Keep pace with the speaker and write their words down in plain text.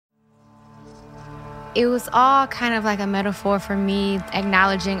It was all kind of like a metaphor for me,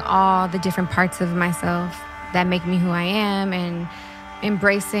 acknowledging all the different parts of myself that make me who I am and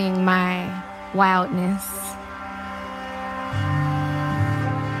embracing my wildness.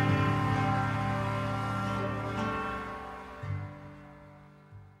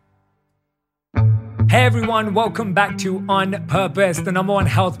 Hey everyone, welcome back to On Purpose, the #1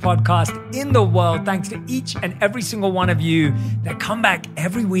 health podcast in the world. Thanks to each and every single one of you that come back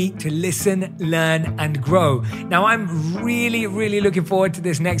every week to listen, learn, and grow. Now, I'm really looking forward to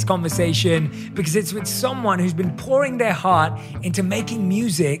this next conversation because it's with someone who's been pouring their heart into making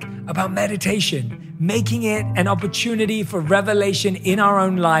music about meditation, making it an opportunity for revelation in our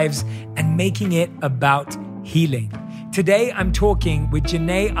own lives, and making it about healing. Today, I'm talking with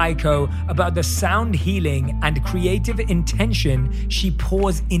Jhené Aiko about the sound healing and creative intention she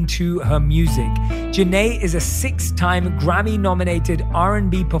pours into her music. Jhené is a 6-time Grammy-nominated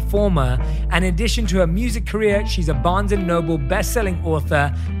R&B performer, and in addition to her music career, she's a Barnes & Noble best-selling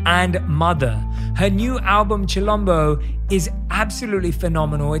author and mother. Her new album, Chilombo, is absolutely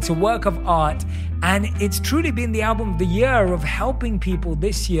phenomenal. It's a work of art, and it's truly been the album of the year of helping people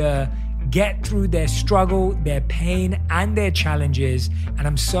this year get through their struggle, their pain, and their challenges. And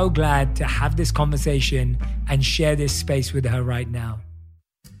I'm so glad to have this conversation and share this space with her right now.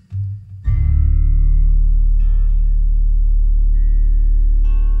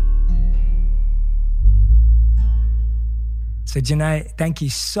 So Jhené, thank you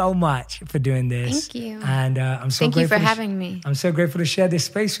so much for doing this. Thank you. And I'm so Thank you grateful for having me. I'm so grateful to share this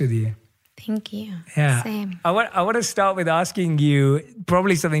space with you. Thank you. Yeah. Same. I want to start with asking you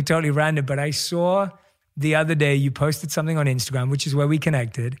probably something totally random, but I saw the other day you posted something on Instagram, which is where we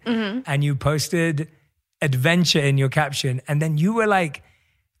connected, and you posted adventure in your caption, and then you were like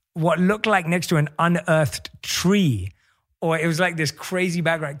what looked like next to an unearthed tree, or it was like this crazy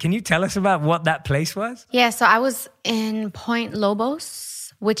background. Can you tell us about what that place was? Yeah, so I was in Point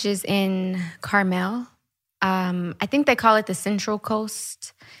Lobos, which is in Carmel. I think they call it the Central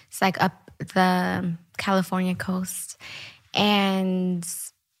Coast. It's like up the California coast. And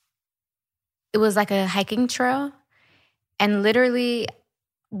it was like a hiking trail. And literally,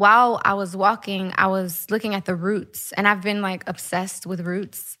 while I was walking, I was looking at the roots. And I've been like obsessed with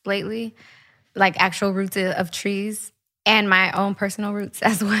roots lately, like actual roots of trees and my own personal roots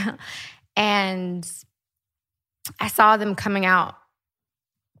as well. And I saw them coming out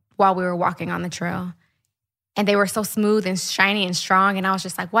while we were walking on the trail. And they were so smooth and shiny and strong. And I was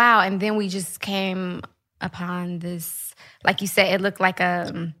just like, wow. And then we just came upon this, like you said, it looked like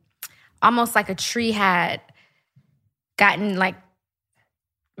almost like a tree had gotten like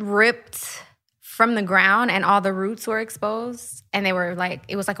ripped from the ground and all the roots were exposed. And they were like,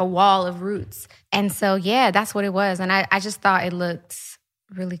 it was like a wall of roots. And so, yeah, that's what it was. And I just thought it looked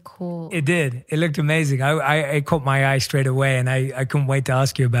really cool. It did. It looked amazing. It caught my eye straight away. And I couldn't wait to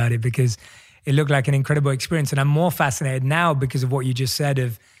ask you about it because it looked like an incredible experience. And I'm more fascinated now because of what you just said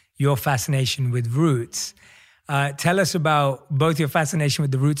of your fascination with roots. Tell us about both your fascination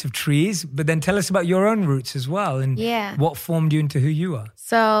with the roots of trees, but then tell us about your own roots as well and what formed you into who you are.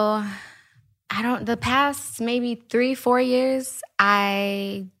 So the past maybe 3-4 years,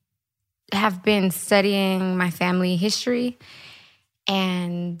 I have been studying my family history.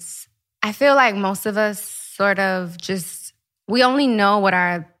 And I feel like most of us sort of we only know what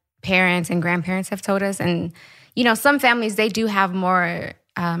our parents and grandparents have told us. And, you know, some families, they do have more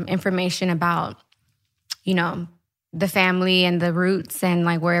information about, you know, the family and the roots and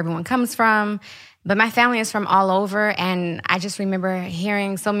like where everyone comes from. But my family is from all over. And I just remember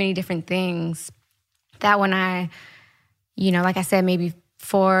hearing so many different things that when I, you know, like I said, maybe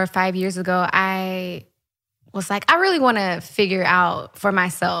 4 or 5 years ago, I was like, I really want to figure out for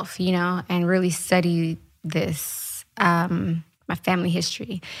myself, you know, and really study this, my family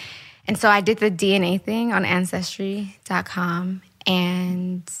history. And so I did the DNA thing on Ancestry.com,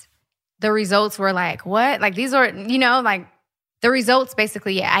 and the results were like, what? Like these are, you know, like the results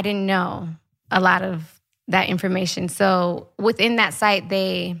basically, I didn't know a lot of that information. So within that site,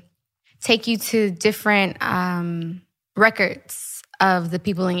 they take you to different records of the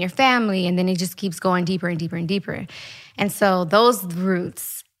people in your family, and then it just keeps going deeper and deeper and deeper. And so those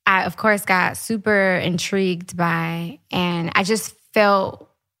roots, I, of course, got super intrigued by, and I just felt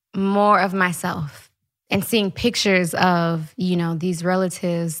more of myself and seeing pictures of, you know, these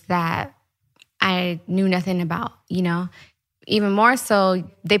relatives that I knew nothing about, you know. Even more so,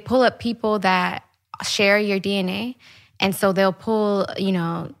 they pull up people that share your DNA. And so they'll pull, you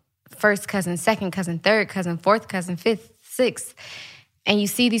know, first cousin, second cousin, third cousin, fourth cousin, fifth, sixth. And you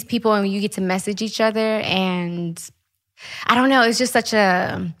see these people and you get to message each other. And I don't know, it's just such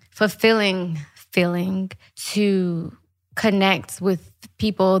a fulfilling feeling to connect with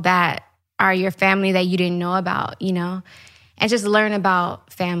people that are your family that you didn't know about, you know, and just learn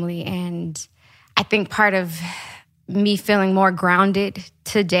about family. And I think part of me feeling more grounded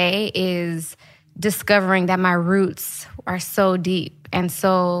today is discovering that my roots are so deep and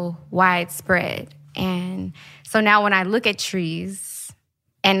so widespread. And so now when I look at trees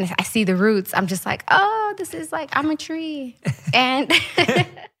and I see the roots, I'm just like, oh, this is like, I'm a tree. And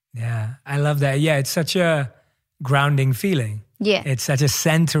yeah, I love that. Yeah, it's such a grounding feeling. Yeah. It's such a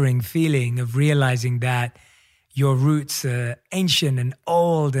centering feeling of realizing that your roots are ancient and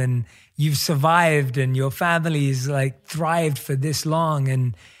old and you've survived and your family's like thrived for this long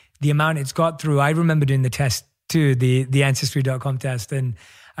and the amount it's got through. I remember doing the test too, the Ancestry.com test. And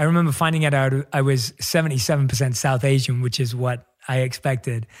I remember finding out I was 77% South Asian, which is what I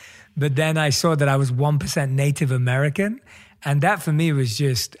expected. But then I saw that I was 1% Native American. And that for me was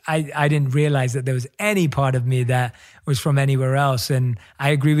just, I didn't realize that there was any part of me that was from anywhere else. And I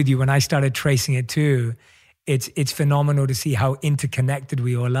agree with you, when I started tracing it too, it's phenomenal to see how interconnected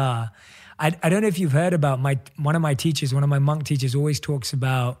we all are. I don't know if you've heard about one of my teachers, one of my monk teachers always talks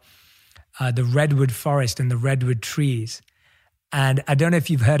about the redwood forest and the redwood trees. And I don't know if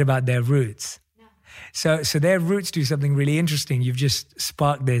you've heard about their roots. No. So their roots do something really interesting. You've just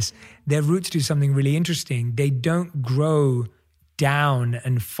sparked this. Their roots do something really interesting. They don't grow down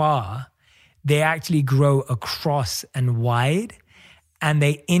and far. They actually grow across and wide, and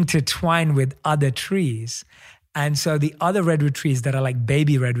they intertwine with other trees. And so the other redwood trees that are like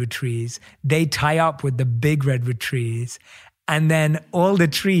baby redwood trees, they tie up with the big redwood trees. And then all the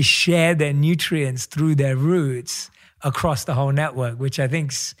trees share their nutrients through their roots across the whole network, which I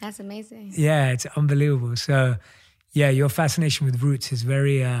think's... That's amazing. Yeah, it's unbelievable. So yeah, your fascination with roots is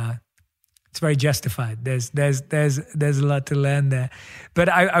very... it's very justified. There's a lot to learn there. But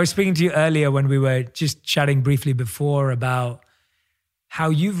I was speaking to you earlier when we were just chatting briefly before about how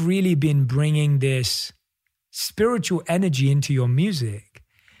you've really been bringing this spiritual energy into your music.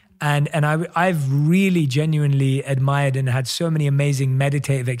 And I've really genuinely admired and had so many amazing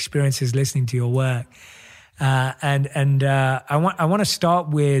meditative experiences listening to your work. I want to start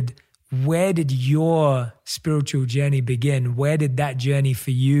with, where did your spiritual journey begin? Where did that journey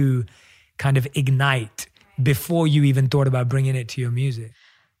for you kind of ignite before you even thought about bringing it to your music?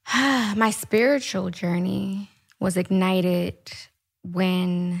 My spiritual journey was ignited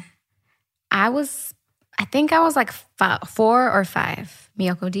when I think I was like 4 or 5.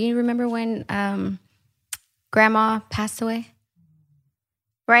 Miyoko, do you remember when Grandma passed away?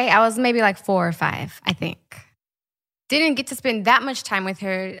 Right? I was maybe like 4 or 5, I think. Didn't get to spend that much time with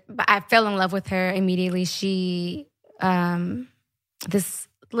her, but I fell in love with her immediately. She, this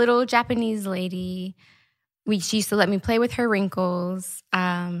little Japanese lady, she used to let me play with her wrinkles.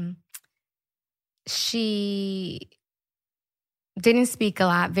 She didn't speak a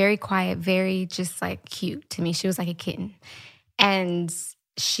lot, very quiet, very just like cute to me. She was like a kitten. And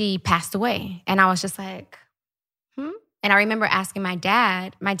she passed away. And I was just like, And I remember asking my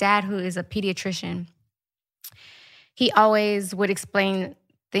dad, who is a pediatrician, he always would explain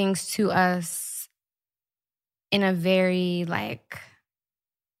things to us in a very like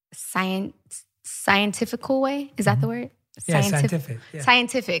scientifical way. Is that the word? Yeah, scientific. Yeah.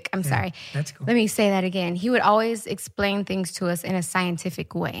 Scientific. I'm sorry. That's cool. Let me say that again. He would always explain things to us in a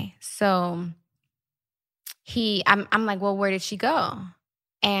scientific way. So I'm like, well, where did she go?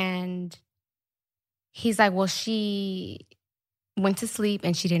 And he's like, well, she went to sleep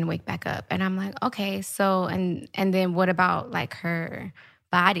and she didn't wake back up. And I'm like, okay, so, and then what about like her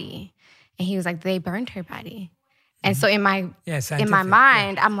body? And he was like, they burned her body. And so in my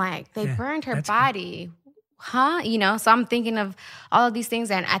mind, I'm like, they burned her body. Cool. Huh? You know, so I'm thinking of all of these things.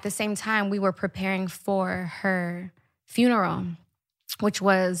 And at the same time, we were preparing for her funeral, which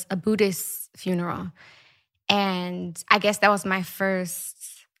was a Buddhist funeral. And I guess that was my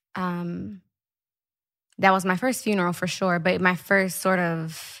first funeral for sure, but my first sort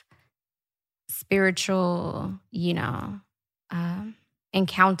of spiritual,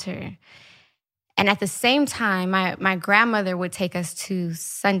 encounter. And at the same time, my grandmother would take us to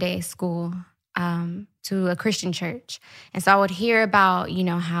Sunday school, to a Christian church. And so I would hear about,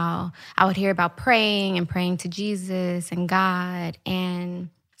 how I would hear about praying and praying to Jesus and God. And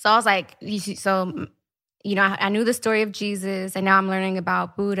so I was like, I knew the story of Jesus, and now I'm learning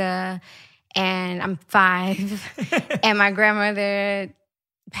about Buddha, and I'm 5, and my grandmother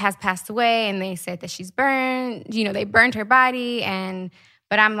has passed away, and they said that she's burned, they burned her body,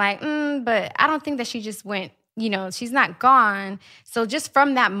 but I'm like, but I don't think that she just went, she's not gone. So just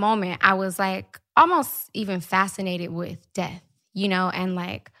from that moment, I was like almost even fascinated with death, and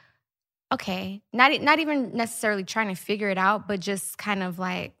like, okay, not even necessarily trying to figure it out, but just kind of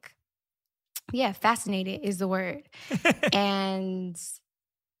like, yeah, fascinated is the word. And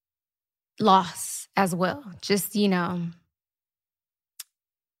loss as well. Just,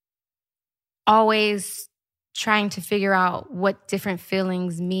 always trying to figure out what different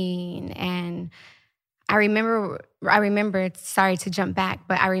feelings mean. And I remember, sorry to jump back,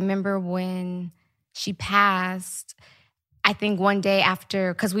 but I remember when she passed, I think one day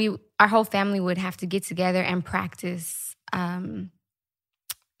after, because our whole family would have to get together and practice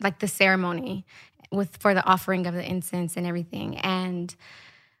like the ceremony for the offering of the incense and everything. And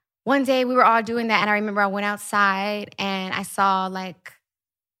one day we were all doing that, and I remember I went outside and I saw like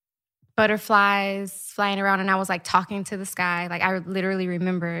butterflies flying around, and I was like talking to the sky. Like I literally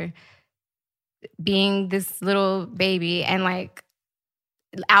remember being this little baby and like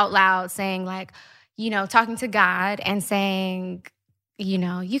out loud saying like, talking to God and saying,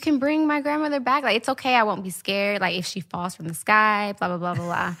 you can bring my grandmother back. Like, it's okay. I won't be scared. Like if she falls from the sky, blah, blah, blah, blah,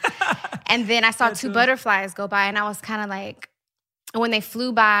 blah. And then I saw two butterflies go by, and I was kind of like, when they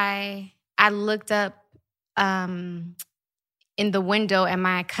flew by, I looked up in the window, and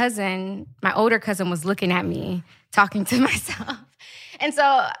my older cousin was looking at me, talking to myself. And so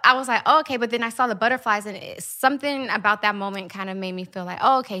I was like, oh, okay. But then I saw the butterflies, and something about that moment kind of made me feel like,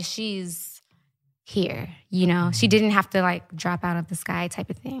 oh, okay, she's here. She didn't have to like drop out of the sky type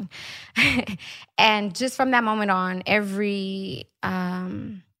of thing. And just from that moment on, I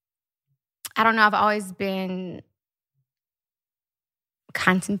don't know, I've always been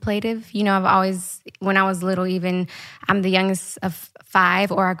contemplative. I've always, when I was little, even I'm the youngest of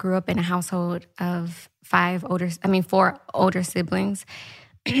 5, or I grew up in a household of 4 older siblings.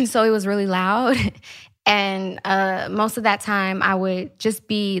 So it was really loud. And most of that time I would just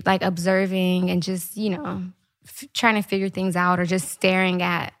be like observing and just, trying to figure things out, or just staring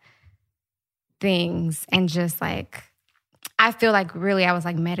at things, and just like, I feel like really I was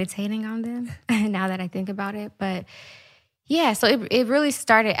like meditating on them now that I think about it. But yeah, so it really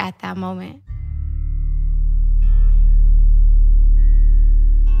started at that moment.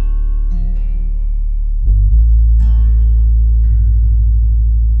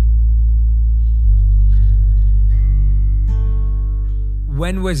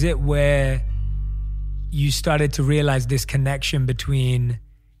 When was it where you started to realize this connection between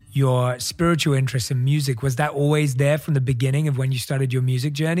your spiritual interest in music? Was that always there from the beginning of when you started your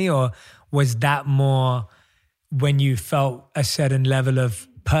music journey, or was that more when you felt a certain level of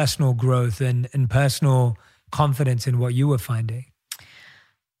personal growth and personal confidence in what you were finding?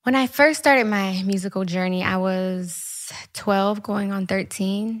 When I first started my musical journey, I was 12 going on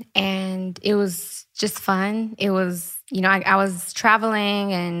 13, and it was just fun. It was, I was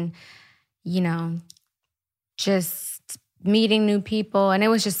traveling and, just meeting new people, and it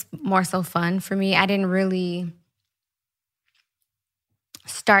was just more so fun for me. I didn't really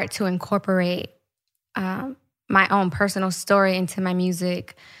start to incorporate my own personal story into my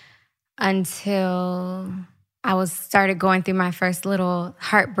music until I started going through my first little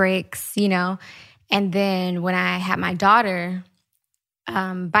heartbreaks, And then when I had my daughter,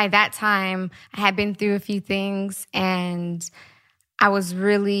 by that time I had been through a few things, and I was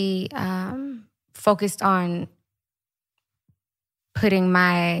really focused on putting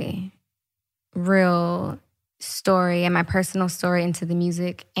my real story and my personal story into the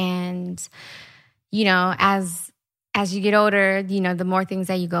music. And as you get older, the more things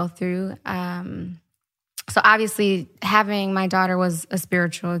that you go through. So obviously having my daughter was a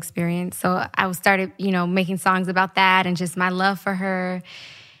spiritual experience. So I started, making songs about that and just my love for her.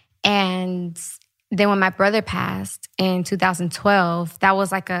 And then when my brother passed in 2012, that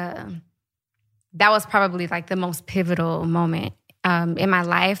was probably like the most pivotal moment in my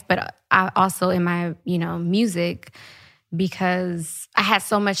life, but also in my, music, because I had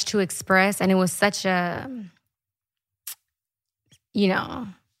so much to express, and it was such a,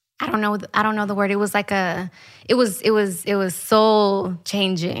 I don't know the word. It was like it was soul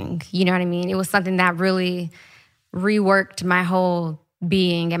changing. You know what I mean? It was something that really reworked my whole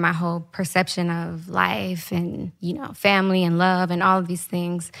being and my whole perception of life and, family and love and all of these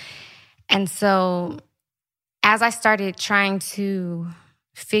things. And so as I started trying to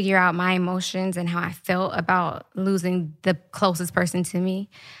figure out my emotions and how I felt about losing the closest person to me,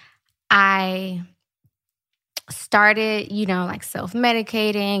 I started, like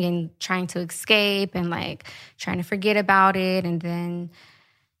self-medicating and trying to escape and like trying to forget about it. And then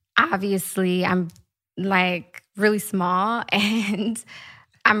obviously I'm like really small, and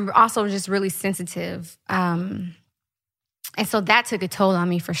I'm also just really sensitive. And so that took a toll on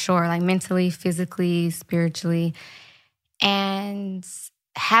me for sure, like mentally, physically, spiritually. And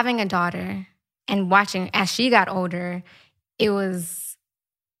having a daughter and watching as she got older, it was,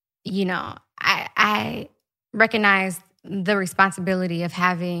 you know, I recognized the responsibility of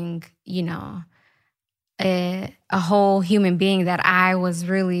having, you know, a whole human being that I was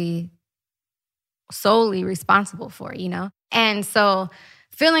really solely responsible for, you know? And so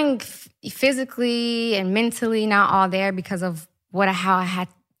feeling physically and mentally not all there because of how I had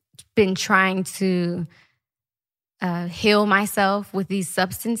been trying to heal myself with these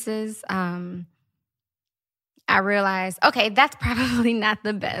substances, I realized, okay, that's probably not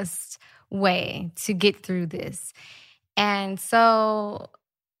the best way to get through this. And so,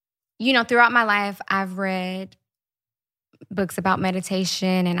 you know, throughout my life, I've read books about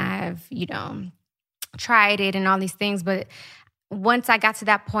meditation and I've, you know, tried it and all these things. But once I got to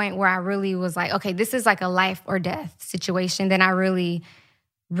that point where I really was like, okay, this is like a life or death situation, then I really,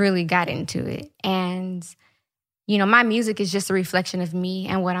 really got into it. And, you know, my music is just a reflection of me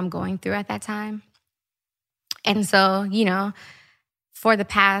and what I'm going through at that time. And so, you know, for the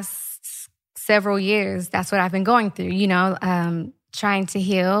past several years, that's what I've been going through, you know, trying to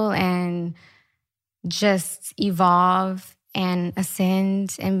heal and just evolve and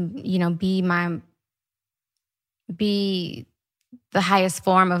ascend and, you know, be the highest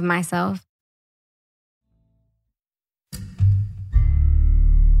form of myself.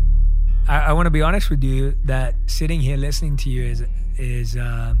 I want to be honest with you that sitting here listening to you is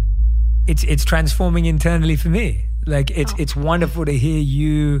it's transforming internally for me. Like it's wonderful to hear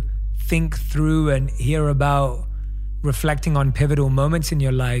you think through and hear about reflecting on pivotal moments in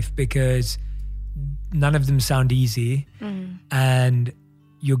your life, because none of them sound easy, and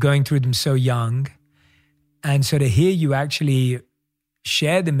you're going through them so young. And so to hear you actually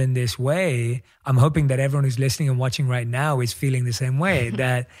share them in this way, I'm hoping that everyone who's listening and watching right now is feeling the same way,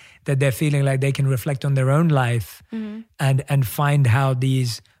 that they're feeling like they can reflect on their own life and find how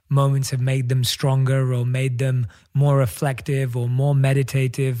these moments have made them stronger or made them more reflective or more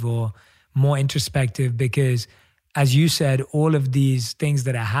meditative or more introspective. Because as you said, all of these things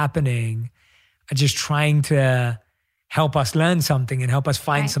that are happening are just trying to help us learn something and help us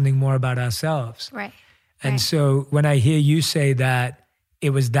find something more about ourselves. Right. And so when I hear you say that it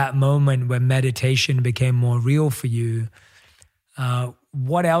was that moment when meditation became more real for you,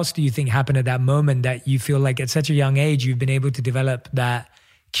 what else do you think happened at that moment that you feel like at such a young age you've been able to develop that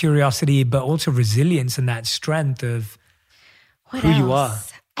curiosity, but also resilience and that strength of you are?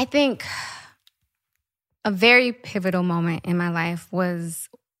 I think a very pivotal moment in my life was,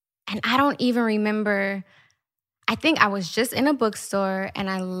 and I don't even remember, I think I was just in a bookstore and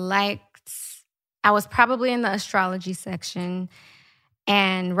I was probably in the astrology section,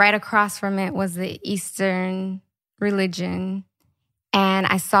 and right across from it was the Eastern religion. And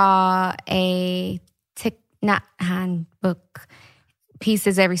I saw a Thich Nhat Hanh book,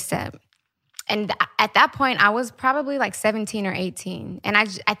 Pieces Every Step. And at that point, I was probably like 17 or 18. And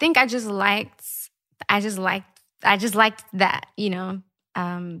I think I just liked that, you know,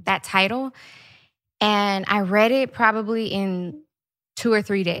 that title. And I read it probably in 2 or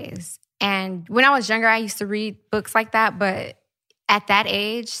 3 days. And when I was younger, I used to read books like that. But at that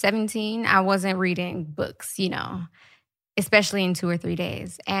age, 17, I wasn't reading books, you know, especially in 2 or 3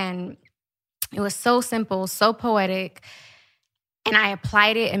 days. And it was so simple, so poetic. And I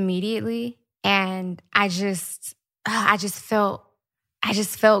applied it immediately. And I just felt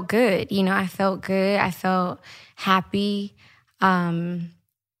good. You know, I felt good. I felt happy. And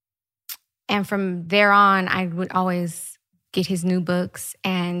from there on, I would always get his new books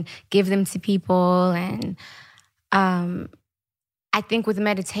and give them to people. And I think with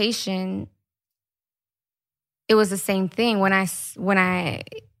meditation, it was the same thing. When I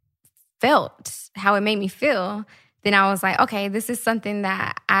felt how it made me feel, then I was like, okay, this is something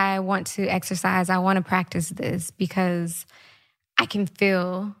that I want to exercise. I want to practice this because I can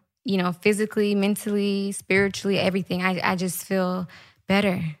feel, you know, physically, mentally, spiritually, everything. I just feel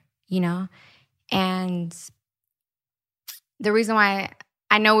better, you know? And the reason why,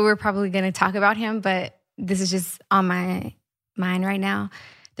 I know we were probably going to talk about him, but this is just on my mind right now.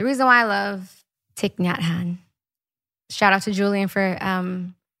 The reason why I love Thich Nhat Hanh, shout out to Julian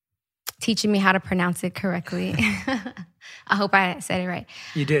for teaching me how to pronounce it correctly. I hope I said it right.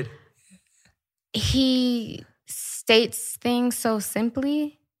 You did. He states things so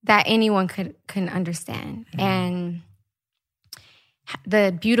simply that anyone can understand. Mm-hmm. And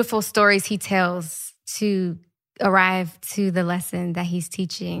the beautiful stories he tells to arrive to the lesson that he's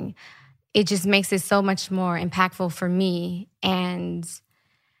teaching, it just makes it so much more impactful for me. And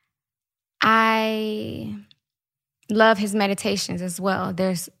I love his meditations as well.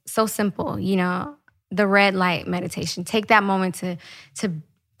 They're so simple, you know. the red light meditation. Take that moment to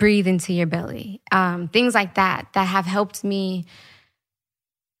breathe into your belly. Things like that have helped me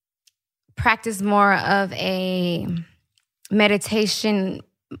practice more of a meditation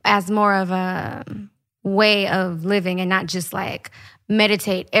as more of a way of living and not just like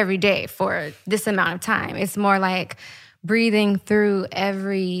meditate every day for this amount of time. It's more like breathing through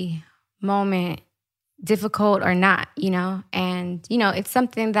every moment, difficult or not, And, it's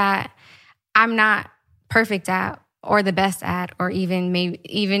something that I'm not perfect at or the best at or even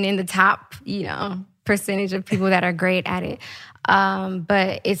in the top, percentage of people that are great at it.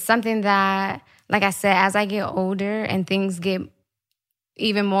 But it's something that, like I said, as I get older and things get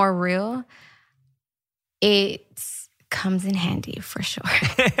even more real, it comes in handy for sure.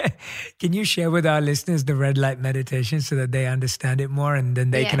 Can you share with our listeners the red light meditation so that they understand it more and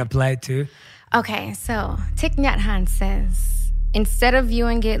then they can apply it too? Okay, so Thich Nhat Hanh says, instead of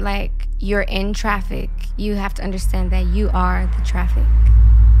viewing it like you're in traffic, you have to understand that you are the traffic.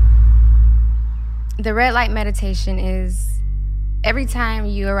 The red light meditation is every time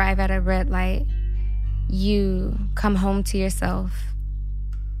you arrive at a red light, you come home to yourself.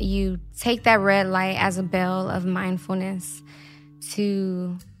 You take that red light as a bell of mindfulness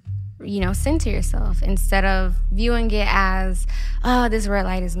to, center yourself instead of viewing it as, oh, this red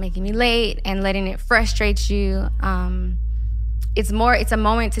light is making me late and letting it frustrate you. It's a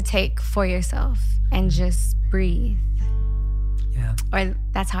moment to take for yourself and just breathe. Yeah. Or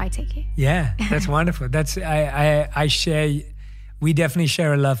that's how I take it. Yeah, that's wonderful. We definitely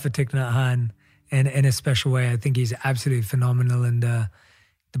share a love for Thich Nhat Hanh in a special way. I think he's absolutely phenomenal in the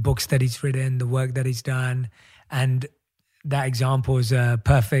books that he's written, the work that he's done. And that example is a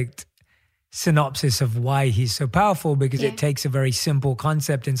perfect synopsis of why he's so powerful, because it takes a very simple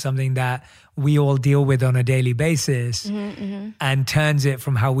concept in something that we all deal with on a daily basis and turns it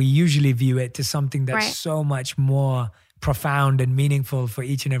from how we usually view it to something that's so much more profound and meaningful for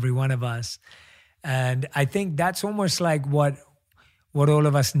each and every one of us. And I think that's almost like what all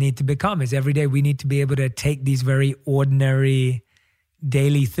of us need to become, is every day we need to be able to take these very ordinary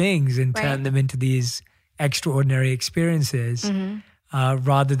daily things and turn them into these extraordinary experiences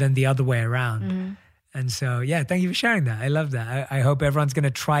rather than the other way around. And so, thank you for sharing that. I love that. I hope everyone's going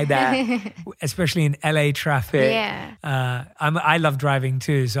to try that, especially in LA traffic. I love driving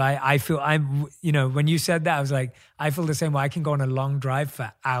too. So I feel when you said that, I was like, I feel the same way. I can go on a long drive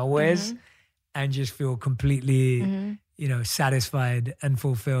for hours and just feel completely, satisfied and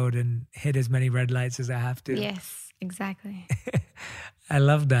fulfilled and hit as many red lights as I have to. Yes, exactly. I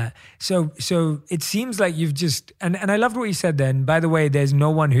love that. So it seems like you've just, and I loved what you said then. By the way, there's no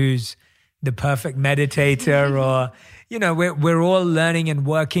one who's the perfect meditator or, we're all learning and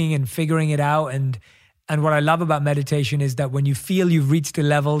working and figuring it out. And what I love about meditation is that when you feel you've reached a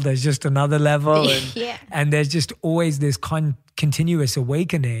level, there's just another level. And there's just always this continuous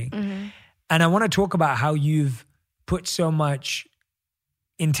awakening. And I want to talk about how you've put so much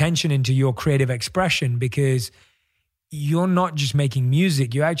intention into your creative expression, because you're not just making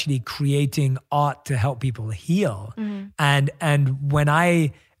music, you're actually creating art to help people heal. And when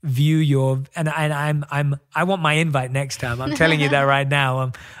I view I want my invite next time. I'm telling you that right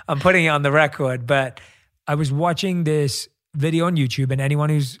now. I'm putting it on the record. But I was watching this video on YouTube, and anyone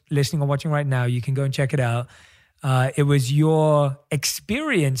who's listening or watching right now, you can go and check it out. It was your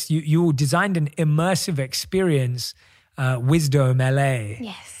experience. You designed an immersive experience, Wisdom LA.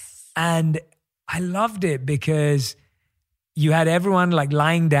 Yes. And I loved it because you had everyone like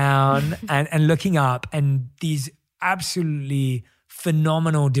lying down and looking up, and these absolutely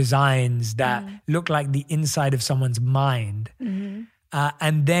phenomenal designs that look like the inside of someone's mind.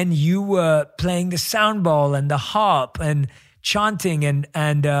 And then you were playing the sound bowl and the harp and chanting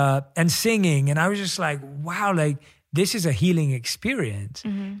and singing. And I was just like, wow, like this is a healing experience.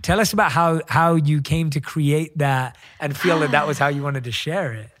 Tell us about how you came to create that and feel that was how you wanted to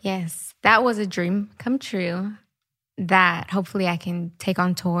share it. Yes, that was a dream come true that hopefully I can take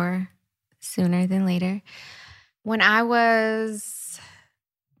on tour sooner than later. When I was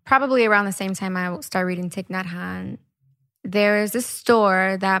probably around the same time I started reading Thich Nhat Hanh, there is this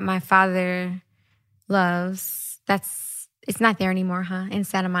store that my father loves. It's not there anymore, in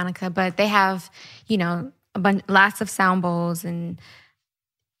Santa Monica, but they have, lots of sound bowls, and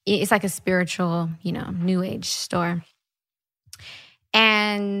it's like a spiritual, new age store.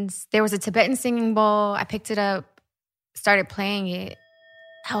 And there was a Tibetan singing bowl. I picked it up, started playing it.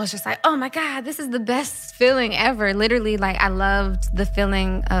 I was just like, oh my God, this is the best feeling ever. Literally, like I loved the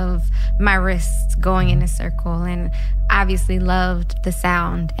feeling of my wrists going in a circle, and obviously loved the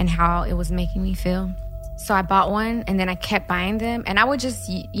sound and how it was making me feel. So I bought one, and then I kept buying them, and I would just,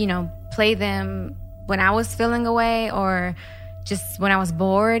 play them when I was feeling away or just when I was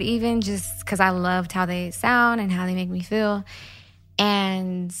bored even, just because I loved how they sound and how they make me feel.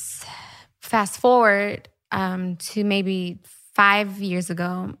 And fast forward to maybe 5 years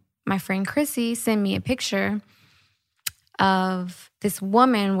ago, my friend Chrissy sent me a picture of this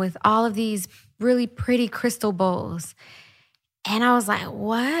woman with all of these really pretty crystal bowls. And I was like,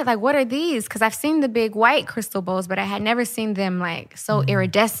 what? Like, what are these? Because I've seen the big white crystal bowls, but I had never seen them like so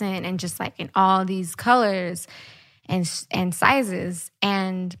iridescent and just like in all these colors and sizes.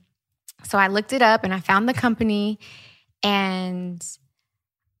 And so I looked it up and I found the company. And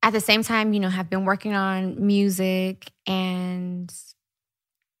at the same time, have been working on music, and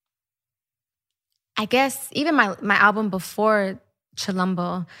I guess even my album before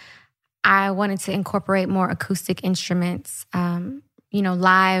Chilumbo, I wanted to incorporate more acoustic instruments,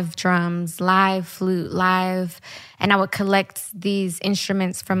 live drums, live flute, and I would collect these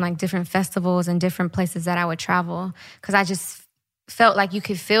instruments from like different festivals and different places that I would travel, because I just felt like you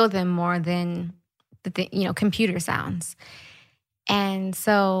could feel them more than the computer sounds. And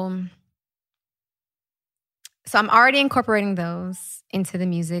so I'm already incorporating those into the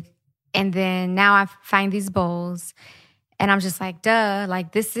music. And then now I find these bowls and I'm just like, duh,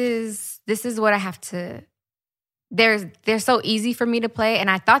 like this is what I have to, they're so easy for me to play. And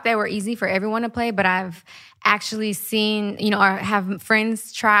I thought they were easy for everyone to play, but I've actually seen, or have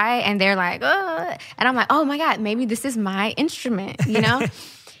friends try and they're like, ugh. And I'm like, oh my God, maybe this is my instrument,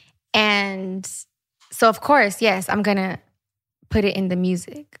 And so of course, yes, I'm going to put it in the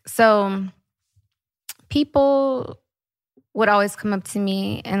music. So people would always come up to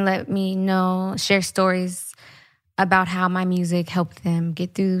me and let me know, share stories about how my music helped them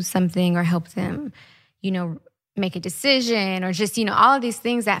get through something or helped them, make a decision or just, all of these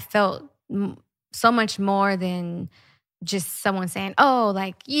things that felt so much more than just someone saying, oh,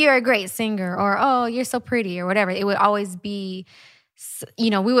 like, you're a great singer or, oh, you're so pretty or whatever. It would always be, we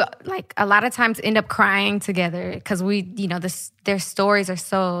would like a lot of times end up crying together because their stories are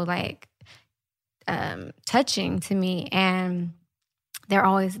so like touching to me, and they'll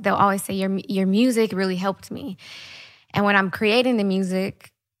always say your music really helped me. And when I'm creating the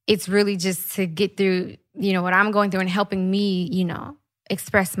music, it's really just to get through what I'm going through and helping me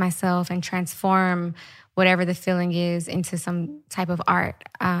express myself and transform whatever the feeling is into some type of art,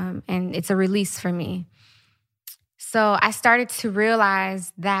 and it's a release for me. So I started to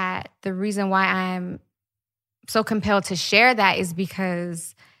realize that the reason why I'm so compelled to share that is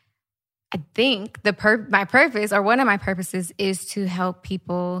because I think my purpose, or one of my purposes, is to help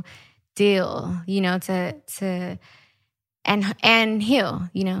people deal, to and heal,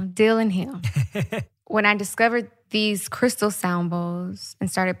 deal and heal. When I discovered these crystal sound bowls and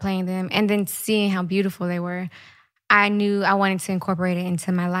started playing them and then seeing how beautiful they were, I knew I wanted to incorporate it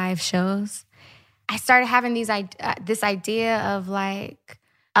into my live shows. I started having this idea of like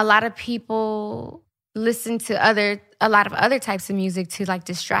a lot of people listen to a lot of other types of music to like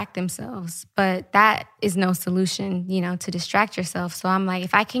distract themselves, but that is no solution, to distract yourself. So I'm like,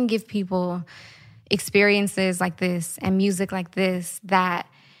 if I can give people experiences like this and music like this, that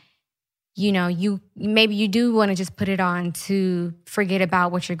maybe you do want to just put it on to forget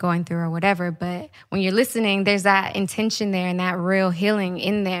about what you're going through or whatever. But when you're listening, there's that intention there and that real healing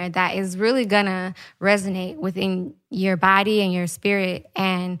in there that is really gonna resonate within your body and your spirit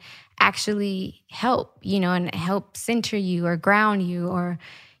and actually help, and help center you or ground you or,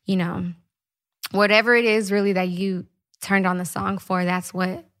 whatever it is really that you turned on the song for, that's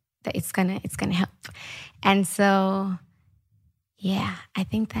what it's gonna help. And so, yeah, I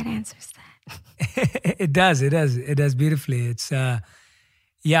think that answers that. It does beautifully. It's I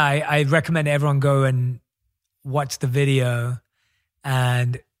recommend everyone go and watch the video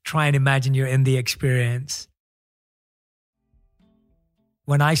and try and imagine you're in the experience.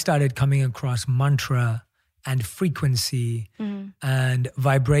 When I started coming across mantra and frequency and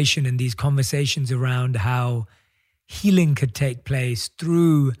vibration in these conversations around how healing could take place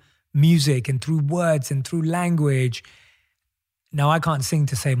through music and through words and through language. Now, I can't sing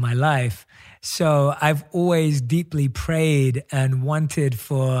to save my life, so I've always deeply prayed and wanted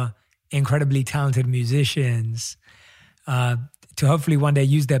for incredibly talented musicians to hopefully one day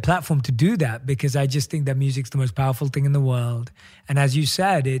use their platform to do that, because I just think that music's the most powerful thing in the world. And as you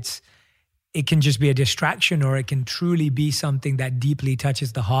said, it can just be a distraction, or it can truly be something that deeply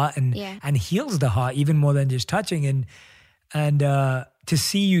touches the heart and heals the heart even more than just touching. And to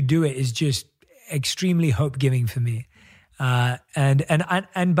see you do it is just extremely hope-giving for me.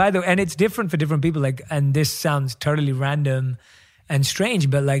 And by the way, and it's different for different people. Like, and this sounds totally random and strange,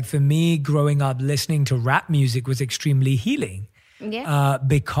 but like for me, growing up listening to rap music was extremely healing. Yeah.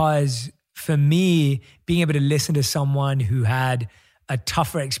 Because for me, being able to listen to someone who had a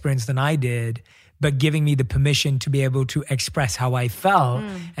tougher experience than I did, but giving me the permission to be able to express how I felt.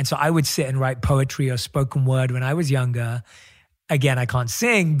 And so I would sit and write poetry or spoken word when I was younger. Again, I can't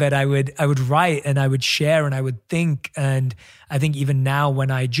sing, but I would write and I would share and I would think. And I think even now when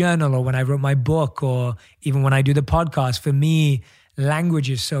I journal or when I wrote my book or even when I do the podcast, for me, language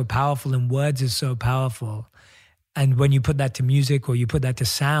is so powerful and words is so powerful. And when you put that to music or you put that to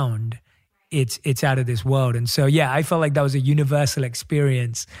sound, it's out of this world. And so, yeah, I felt like that was a universal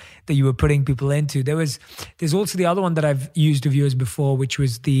experience that you were putting people into. There's also the other one that I've used of yours before, which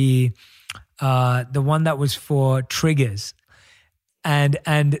was the one that was for triggers.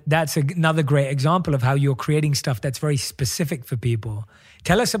 And that's another great example of how you're creating stuff that's very specific for people.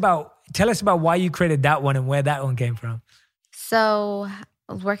 Tell us about why you created that one and where that one came from. So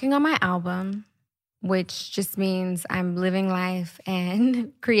I was working on my album, which just means I'm living life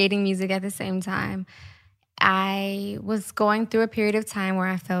and creating music at the same time. I was going through a period of time where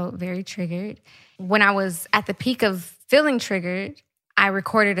I felt very triggered. When I was at the peak of feeling triggered, I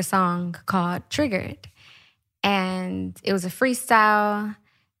recorded a song called Triggered. And it was a freestyle.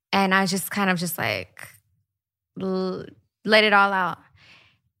 And I just kind of just like let it all out.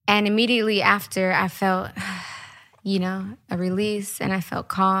 And immediately after, I felt, a release and I felt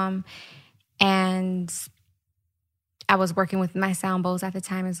calm. And I was working with my sound bowls at the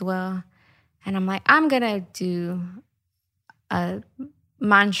time as well. And I'm like, I'm going to do a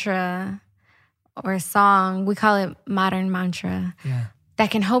mantra or a song. We call it modern mantra. Yeah. That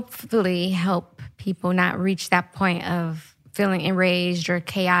can hopefully help people not reach that point of feeling enraged or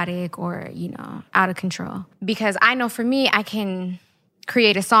chaotic or, out of control. Because I know for me, I can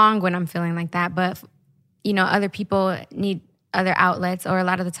create a song when I'm feeling like that. But, other people need other outlets, or a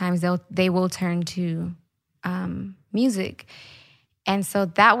lot of the times they will turn to music. And so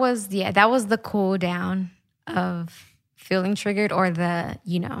that was the cool down of feeling triggered, or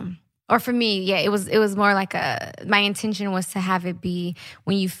or for me, it was more like my intention was to have it be,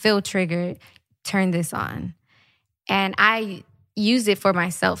 when you feel triggered, turn this on. And I use it for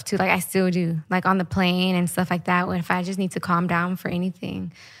myself too, like I still do, like on the plane and stuff like that. If I just need to calm down for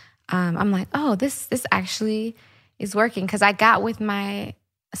anything, I'm like, oh, this actually is working. Because I got with my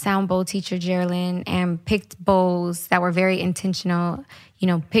sound bowl teacher, Geraldine, and picked bowls that were very intentional,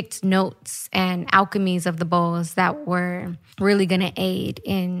 picked notes and alchemies of the bowls that were really going to aid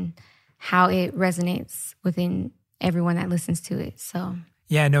in how it resonates within everyone that listens to it. So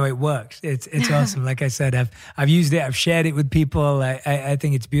yeah, no, it works. It's awesome. Like I said, I've used it. I've shared it with people. I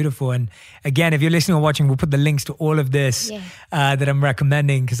think it's beautiful. And again, if you're listening or watching, we'll put the links to all of this that I'm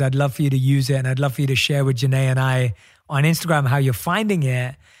recommending, because I'd love for you to use it and I'd love for you to share with Janae and I on Instagram how you're finding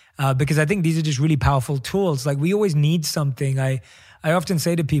it, because I think these are just really powerful tools. Like, we always need something. I often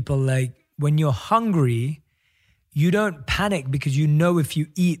say to people, like, when you're hungry, you don't panic because if you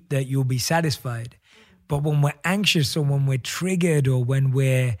eat that you'll be satisfied. But when we're anxious or when we're triggered or when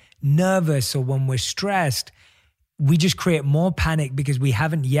we're nervous or when we're stressed, we just create more panic because we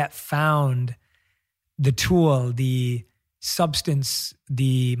haven't yet found the tool, the substance,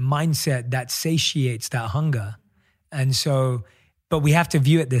 the mindset that satiates that hunger. And so, but we have to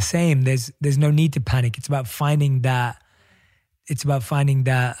view it the same. There's no need to panic. It's about finding that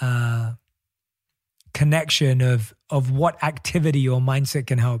connection of what activity or mindset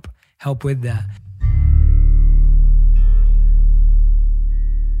can help with that.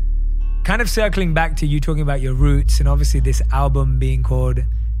 Kind of circling back to you talking about your roots, and obviously this album being called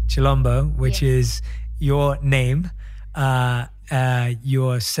Chilombo, which is your name,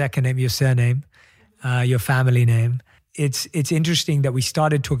 your second name, your surname, your family name. It's interesting that we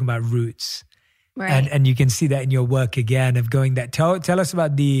started talking about roots, right? And you can see that in your work again of going that. Tell us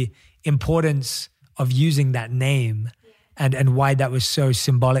about the importance of using that name and why that was so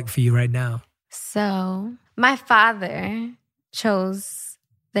symbolic for you right now. So my father chose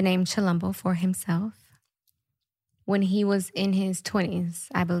the name Chilombo for himself when he was in his 20s,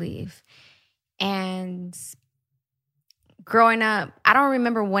 I believe. And growing up, I don't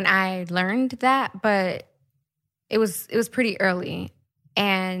remember when I learned that, but it was pretty early.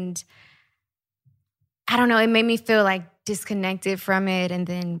 And I don't know, it made me feel like disconnected from it. And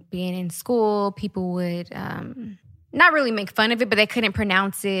then being in school, people would not really make fun of it, but they couldn't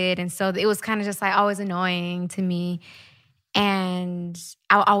pronounce it. And so it was kind of just like always annoying to me. And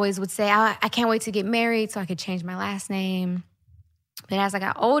I always would say, I can't wait to get married so I could change my last name. But as I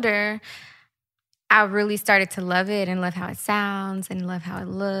got older, I really started to love it and love how it sounds and love how it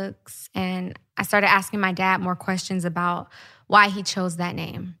looks. And I started asking my dad more questions about why he chose that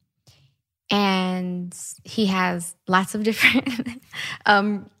name. And he has lots of different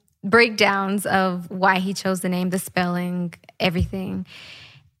breakdowns of why he chose the name, the spelling, everything.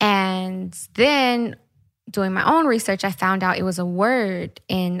 And then doing my own research, I found out it was a word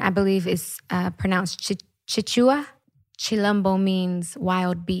I believe it's pronounced Chichua. Chilombo means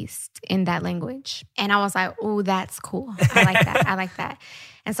wild beast in that language. And I was like, oh, that's cool. I like that. I like that.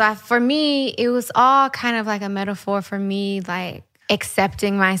 And so for me, it was all kind of like a metaphor for me, like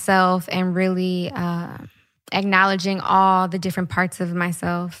accepting myself and really acknowledging all the different parts of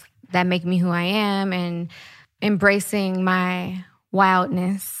myself that make me who I am and embracing my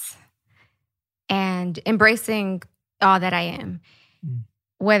wildness and embracing all that I am.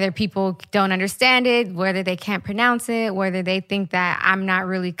 Whether people don't understand it, whether they can't pronounce it, whether they think that I'm not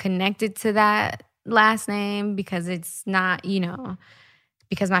really connected to that last name because it's not,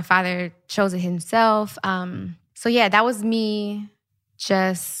 because my father chose it himself. So yeah, that was me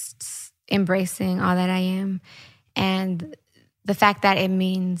just embracing all that I am. And the fact that it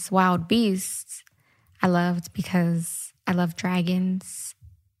means wild beasts, I loved because I love dragons.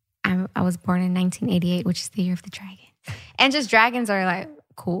 I was born in 1988, which is the year of the dragon. And just dragons are like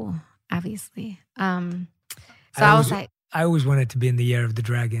cool, obviously. I always wanted to be in the year of the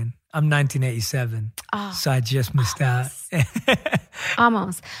dragon. I'm 1987, so I just missed out.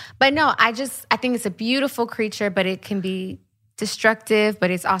 Almost. But no, I think it's a beautiful creature, but it can be destructive, but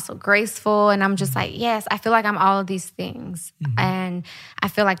it's also graceful. And I'm just like, yes, I feel like I'm all of these things. Mm-hmm. And I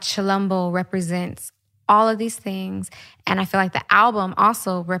feel like Chilombo represents all of these things. And I feel like the album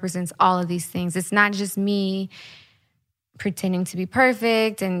also represents all of these things. It's not just me pretending to be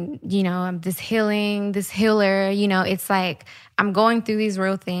perfect and, I'm this healer, it's like I'm going through these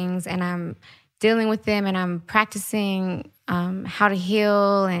real things and I'm dealing with them and I'm practicing how to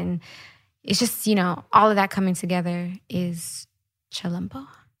heal. And it's just, all of that coming together is Chilombo.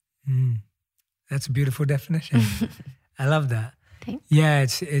 That's a beautiful definition. I love that. Thanks. Yeah,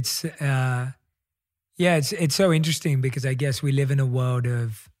 it's so interesting because I guess we live in a world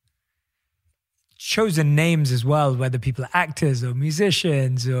of chosen names as well, whether people are actors or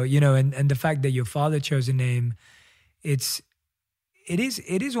musicians or, and the fact that your father chose a name, it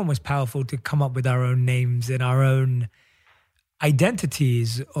is almost powerful to come up with our own names and our own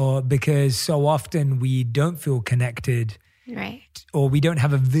identities, or because so often we don't feel connected, right? Or we don't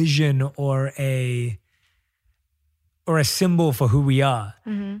have a vision or a symbol for who we are.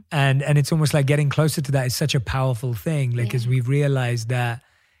 Mm-hmm. And it's almost like getting closer to that is such a powerful thing, like as we've realized that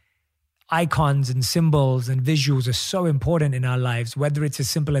icons and symbols and visuals are so important in our lives, whether it's as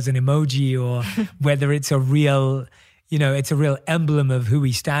simple as an emoji or whether it's a real, it's a real emblem of who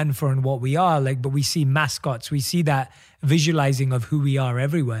we stand for and what we are. But we see mascots, we see that visualizing of who we are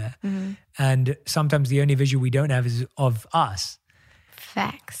everywhere. Mm-hmm. And sometimes the only visual we don't have is of us.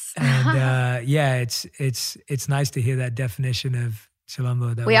 Facts. And it's nice to hear that definition of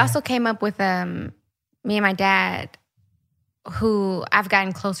Chilombo. We also came up with, me and my dad, who I've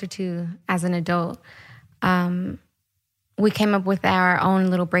gotten closer to as an adult, we came up with our own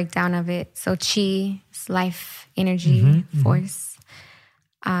little breakdown of it. So chi is life, energy, force.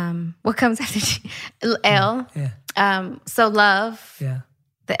 What comes after chi? L. Yeah. So love. Yeah.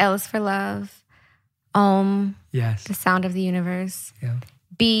 The L is for love. Om. Yes. The sound of the universe. Yeah.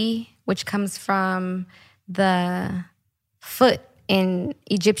 B, which comes from the foot in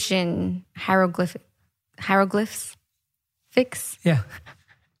Egyptian hieroglyphs. Yeah.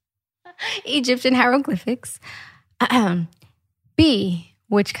 Egyptian hieroglyphics. B,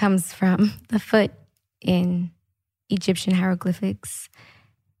 which comes from the foot in Egyptian hieroglyphics,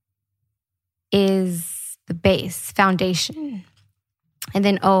 is the base, foundation. And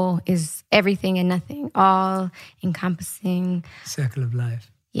then O is everything and nothing, all encompassing. Circle of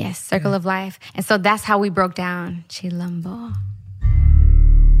life. Yes, circle of life. And so that's how we broke down Chilombo.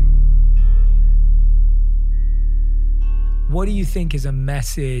 What do you think is a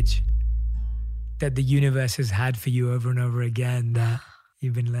message that the universe has had for you over and over again that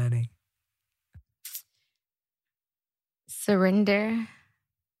you've been learning? Surrender.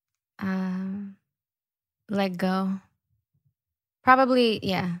 Let go. Probably,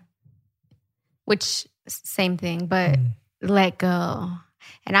 yeah. Which, same thing, but let go.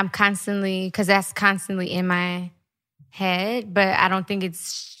 And I'm constantly, because that's constantly in my head, but I don't think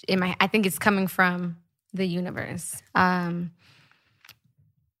it's I think it's coming from the universe.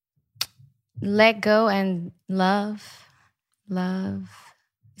 Let go and love.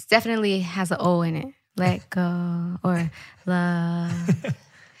 It definitely has an O in it. Let go or love.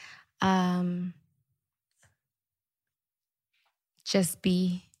 Just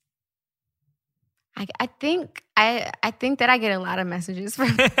be. I think that I get a lot of messages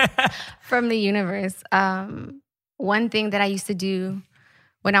from the universe. One thing that I used to do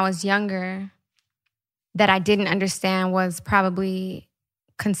when I was younger that I didn't understand was probably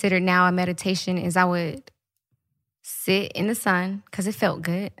considered now a meditation is I would sit in the sun because it felt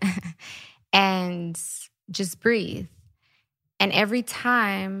good and just breathe. And every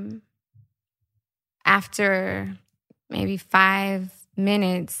time after maybe 5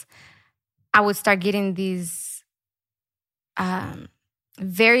 minutes, I would start getting these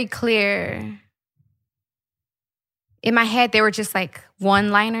very clear, in my head, they were just like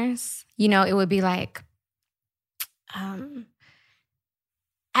one-liners. You know, it would be like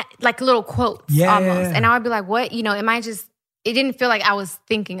little quotes almost. And I would be like, what? You know, it didn't feel like I was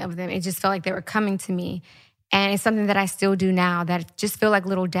thinking of them. It just felt like they were coming to me. And it's something that I still do now, that just feel like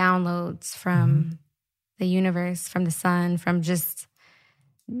little downloads from the universe, from the sun, from just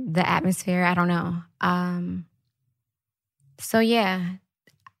the atmosphere. I don't know. So yeah,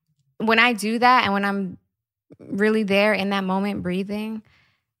 when I do that and when I'm really there in that moment breathing,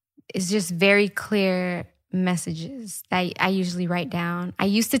 it's just very clear messages that I usually write down. I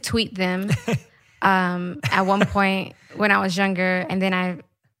used to tweet them at one point when I was younger, and then I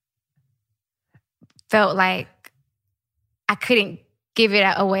felt like I couldn't give it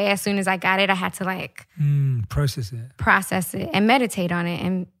away as soon as I got it. I had to process it and meditate on it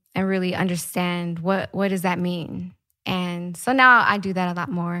and really understand what does that mean. And so now I do that a lot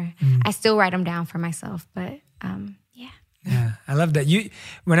more. I still write them down for myself, but yeah, I love that.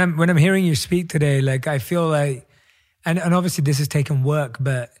 When I'm hearing you speak today, like I feel like, and obviously this has taken work,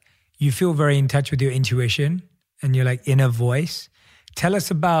 but you feel very in touch with your intuition and your like inner voice. Tell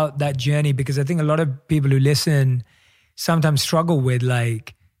us about that journey, because I think a lot of people who listen sometimes struggle with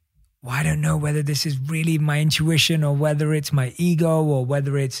like, well, I don't know whether this is really my intuition or whether it's my ego or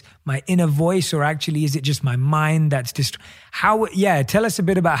whether it's my inner voice, or actually is it just my mind that's just tell us a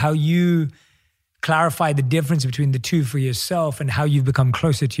bit about how you clarify the difference between the two for yourself and how you've become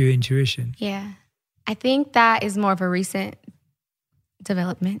closer to your intuition. Yeah. I think that is more of a recent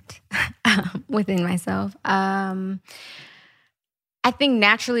development within myself. I think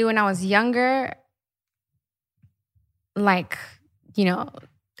naturally when I was younger, like, you know,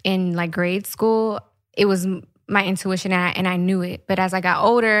 in like grade school, it was my intuition and I knew it. But as I got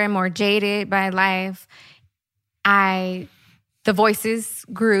older and more jaded by life, the voices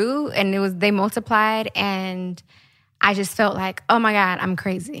grew and they multiplied, and I just felt like, oh my God, I'm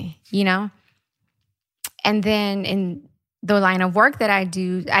crazy, you know? And then in the line of work that I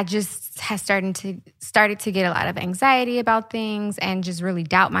do, I just started to get a lot of anxiety about things and just really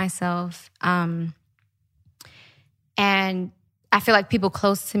doubt myself. And I feel like people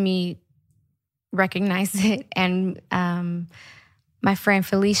close to me recognize it. And my friend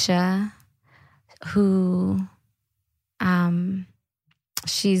Felicia, who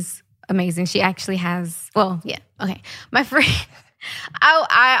she's amazing. She actually has, my friend,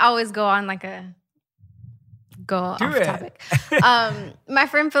 I always go on like go off topic. My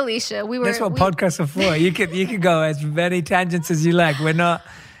friend Felicia, that's what podcasts are for. You could go as many tangents as you like. We're not,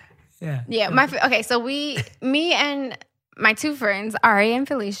 so me and my two friends, Ari and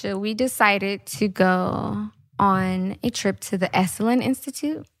Felicia, we decided to go on a trip to the Esalen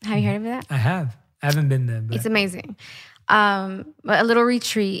Institute. Have you heard of that? I have. I haven't been there. But. It's amazing. A little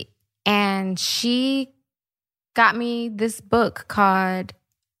retreat. And she got me this book called,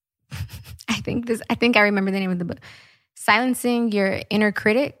 I think I remember the name of the book, Silencing Your Inner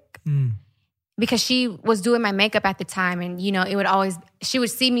Critic. Because she was doing my makeup at the time, and, you know, she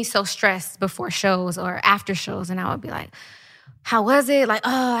would see me so stressed before shows or after shows, and I would be like, how was it? Like,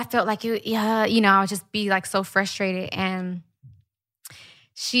 oh, I felt like it, yeah, you know, I would just be like so frustrated. And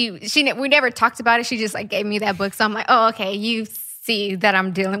we never talked about it. She just like gave me that book. So I'm like, oh, okay, you see that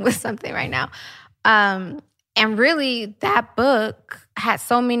I'm dealing with something right now. And really that book had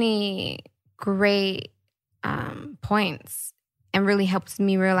so many great points and really helped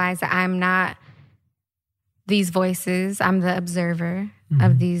me realize that I'm not these voices. I'm the observer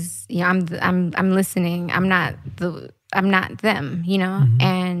of these, you know, I'm listening. I'm not them, you know?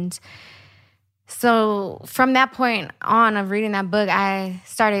 And so from that point on of reading that book, I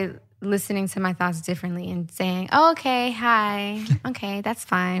started listening to my thoughts differently and saying, oh, okay, hi, okay, that's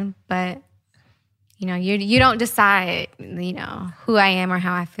fine. But, you know, you don't decide, you know, who I am or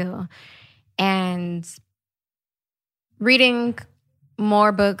how I feel. And reading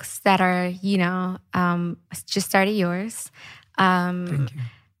more books that are, you know, just started yours. Thank you.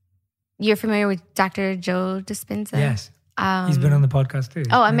 You're familiar with Dr. Joe Dispenza? Yes. He's been on the podcast too.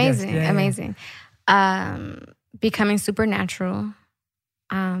 Oh, amazing. Amazing. Becoming Supernatural,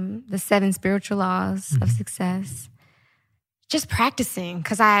 The 7 Spiritual Laws of Success. Just practicing,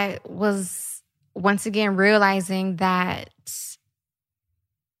 because I was once again realizing that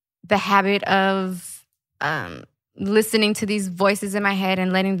the habit of listening to these voices in my head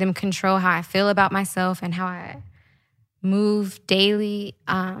and letting them control how I feel about myself and how I move daily,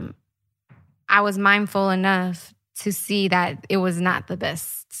 I was mindful enough to see that it was not the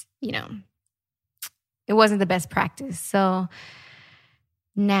best, it wasn't the best practice. So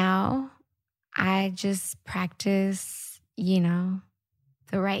now I just practice, the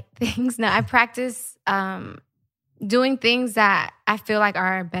right things. Now I practice doing things that I feel like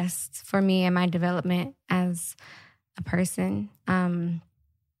are best for me and my development as a person.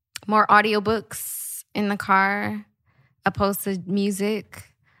 More audiobooks in the car opposed to music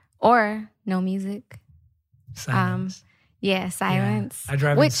or no music. Silence. Silence. Yeah. I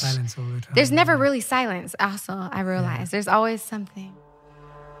drive in silence all the time. There's never really silence also, I realize. There's always something.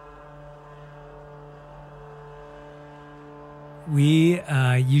 We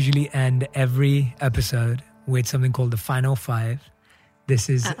usually end every episode with something called the Final Five. This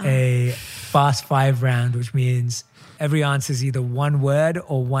is a fast 5 round, which means every answer is either one word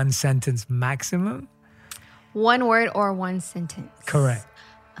or one sentence maximum. One word or one sentence. Correct.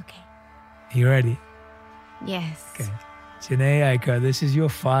 Okay. Are you ready? Yes. Okay. Janae Aiko, this is your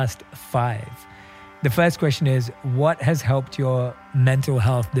fast 5. The first question is, what has helped your mental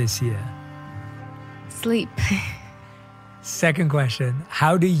health this year? Sleep. Second question,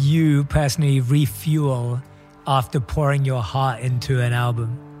 how do you personally refuel after pouring your heart into an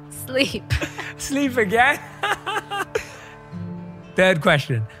album? Sleep. Sleep again? Third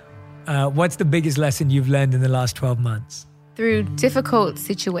question, what's the biggest lesson you've learned in the last 12 months? Through difficult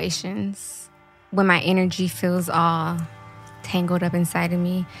situations, when my energy feels all tangled up inside of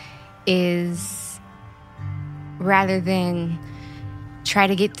me, is rather than try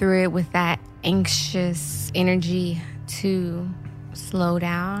to get through it with that anxious energy, to slow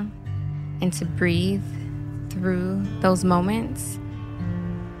down and to breathe through those moments.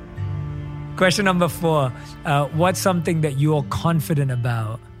 Question number 4, what's something that you're confident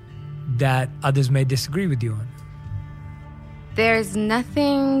about that others may disagree with you on? There's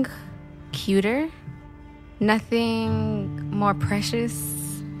nothing cuter, nothing more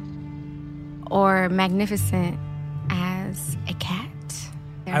precious or magnificent as a cat.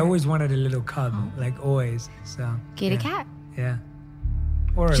 I always wanted a little cub, like always. So get a cat. Yeah.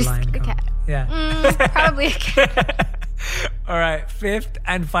 Or a Just lion get a cub. cat. Yeah. Probably a cat. All right, 5th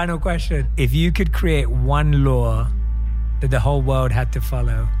and final question. If you could create one law that the whole world had to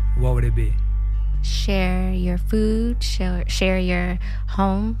follow, what would it be? Share your food, share your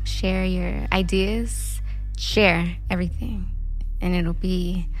home, share your ideas, share everything. And it'll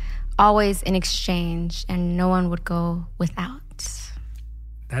be always an exchange and no one would go without.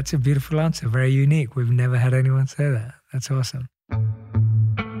 That's a beautiful answer. Very unique. We've never had anyone say that. That's awesome.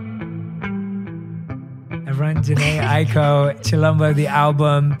 Everyone, Janae Aiko, Chilombo, the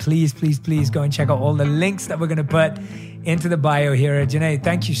album. Please, please, please go and check out all the links that we're going to put into the bio here. Janae,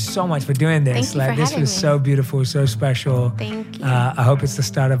 thank you so much for doing this. Thank you for this was me. So beautiful, so special. Thank you. I hope it's the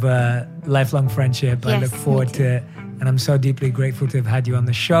start of a lifelong friendship. Yes, I look forward to it. And I'm so deeply grateful to have had you on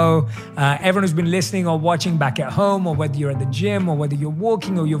the show. Everyone who's been listening or watching back at home, or whether you're at the gym, or whether you're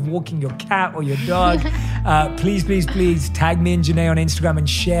walking, or you're walking your cat or your dog, please, please, please tag me and Janae on Instagram and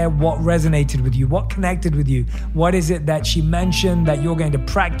share what resonated with you, what connected with you. What is it that she mentioned that you're going to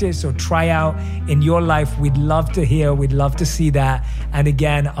practice or try out in your life? We'd love to hear. We'd love to see that. And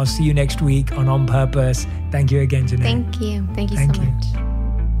again, I'll see you next week on Purpose. Thank you again, Janae. Thank you. Thank you so much.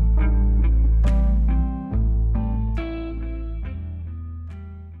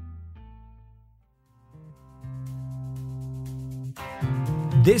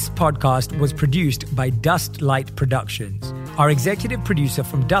 This podcast was produced by Dustlight Productions. Our executive producer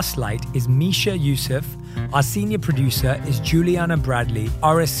from Dustlight is Misha Youssef. Our senior producer is Juliana Bradley.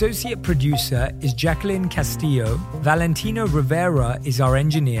 Our associate producer is Jacqueline Castillo. Valentino Rivera is our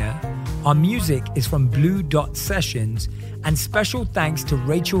engineer. Our music is from Blue Dot Sessions. And special thanks to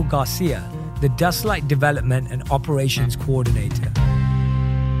Rachel Garcia, the Dustlight Development and Operations Coordinator.